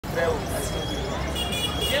Hi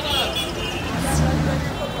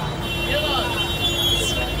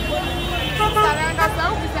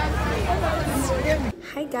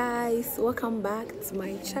guys, welcome back to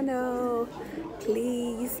my channel.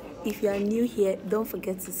 Please, if you are new here, don't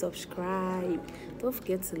forget to subscribe, don't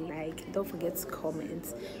forget to like, don't forget to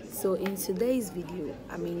comment. So in today's video,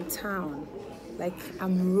 I'm in town, like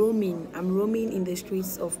I'm roaming in the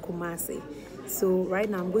streets of Kumasi. So right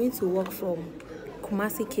now I'm going to walk from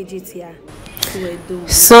Kumasi KJTR to Edo.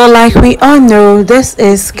 So like we all know, this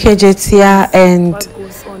is KJTR and What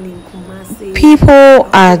goes on in Kumasi? people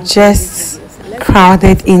are just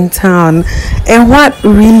crowded in town, and what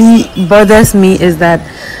really bothers me is that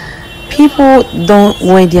people don't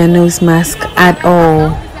wear their nose mask at all.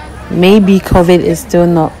 Maybe COVID is still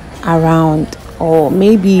not around, or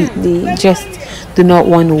maybe they just do not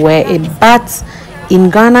want to wear it. But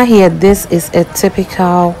in Ghana here, this is a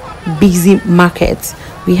typical busy market.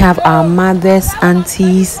 We have our mothers,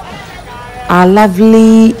 aunties, our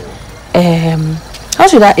lovely how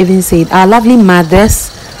should I even say it, our lovely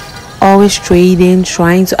mothers, always trading,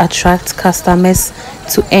 trying to attract customers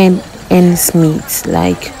to earn ends meet.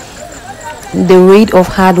 Like, the rate of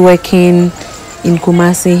hard working in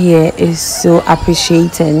Kumasi here is so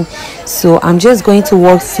appreciating. So I'm just going to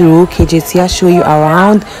walk through KJTR, show you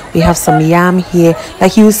around. We have some yam here,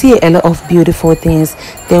 like you will see a lot of beautiful things.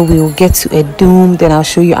 Then we will get to a dome, then I'll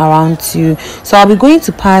show you around too. So I'll be going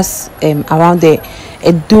to pass around the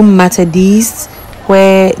Dome Methodist,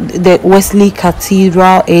 where the Wesley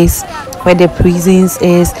Cathedral is, where the prisons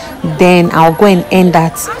is. Then I'll go and end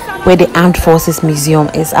at where the Armed Forces Museum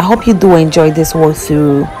is. I hope you do enjoy this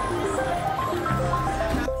walkthrough.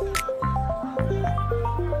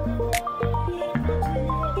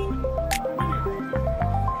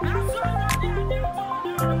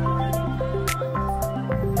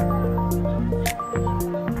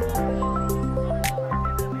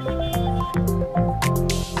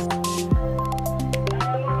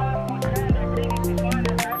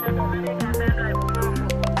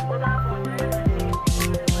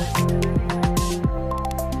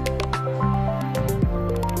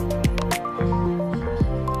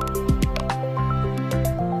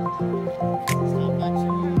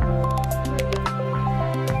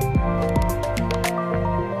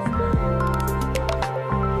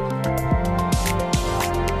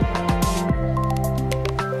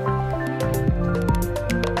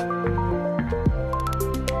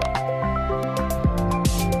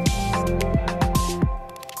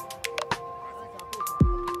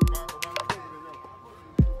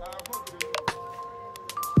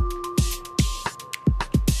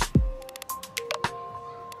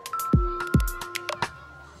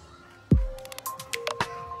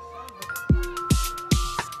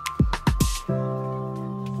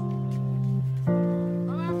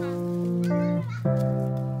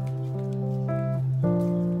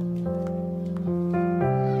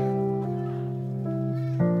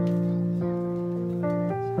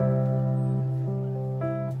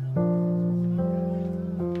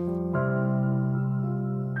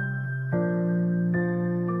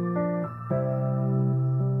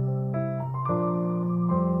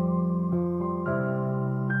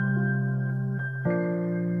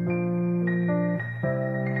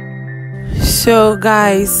 So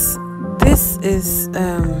guys, this is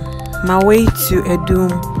my way to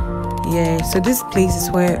Edum. Yeah, so this place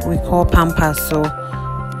is where we call Pampas. So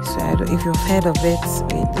I don't, if you've heard of it,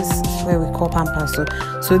 this is where we call Pampas.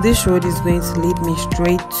 So this road is going to lead me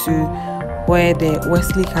straight to where the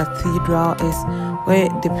Wesley Cathedral is, where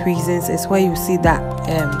the prisons is, where you see that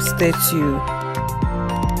statue.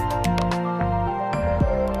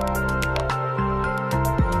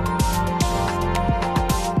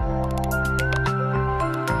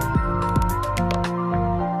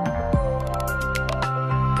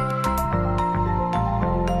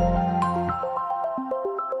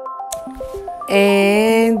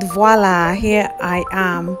 And voila, here I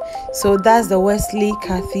am. So that's the Wesley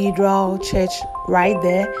Cathedral Church right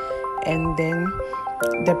there, and then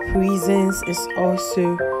the prisons is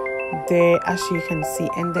also there, as you can see.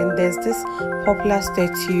 And then there's this popular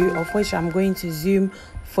statue, of which I'm going to zoom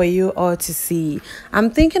for you all to see. I'm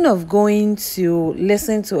thinking of going to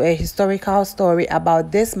listen to a historical story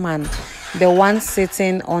about this man, the one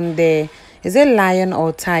sitting on the, is it lion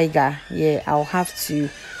or tiger? Yeah, I'll have to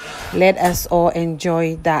let us all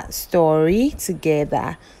enjoy that story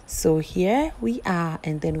together. So here we are,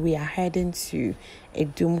 and then we are heading to a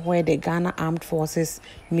dome where the Ghana Armed Forces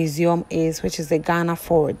Museum is, which is the Ghana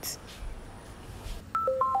Fort.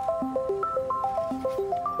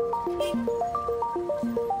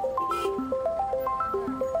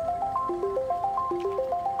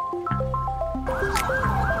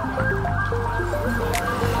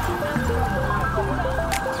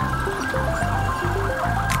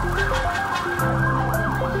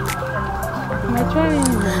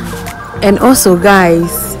 And also,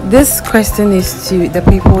 guys, this question is to the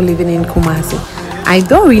people living in Kumasi. I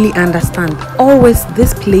don't really understand. Always,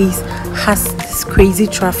 this place has this crazy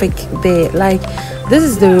traffic there. Like, this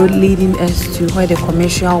is the road leading us to where the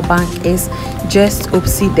commercial bank is, just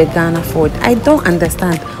opposite the Ghana Fort. I don't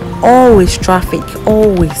understand. Always traffic.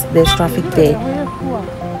 Always there's traffic there.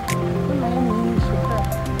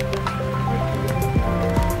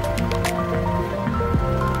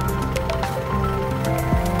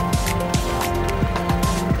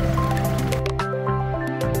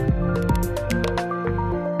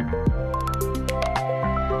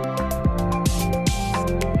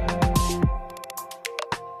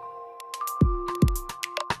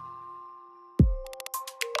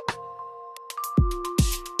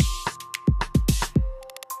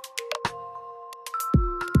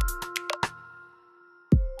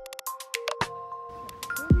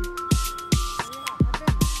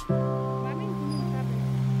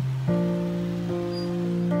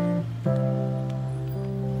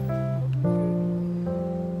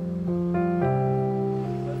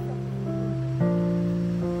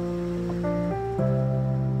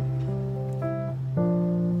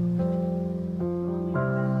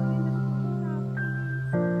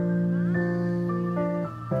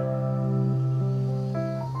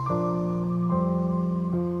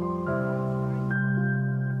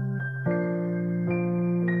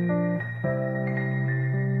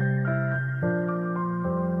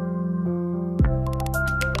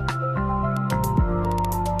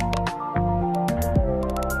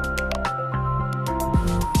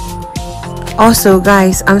 Also,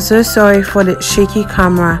 guys, I'm so sorry for the shaky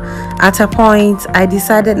camera. At a point I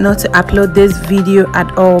decided not to upload this video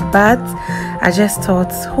at all, but I just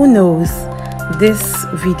thought, who knows, this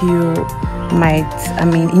video might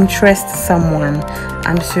interest someone.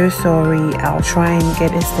 I'm so sorry. I'll try and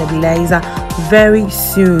get a stabilizer very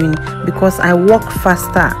soon because I walk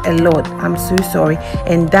faster a lot. I'm so sorry.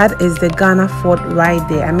 And that is the Ghana Fort right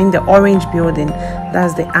there. The orange building.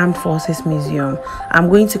 That's the Armed Forces Museum. I'm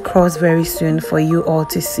going to cross very soon for you all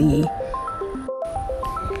to see.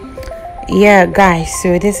 Yeah, guys,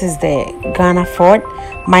 so this is the Ghana Fort.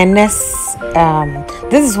 My next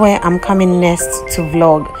this is where I'm coming next to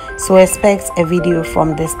vlog, so expect a video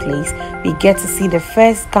from this place. We get to see the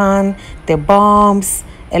first gun, the bombs,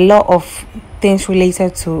 a lot of things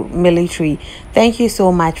related to military. Thank you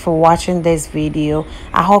so much for watching this video.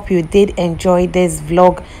 I hope you did enjoy this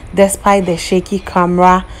vlog despite the shaky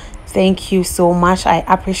camera. Thank you so much. I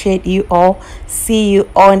appreciate you all. See you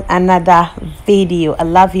on another video. I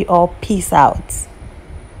love you all. Peace out.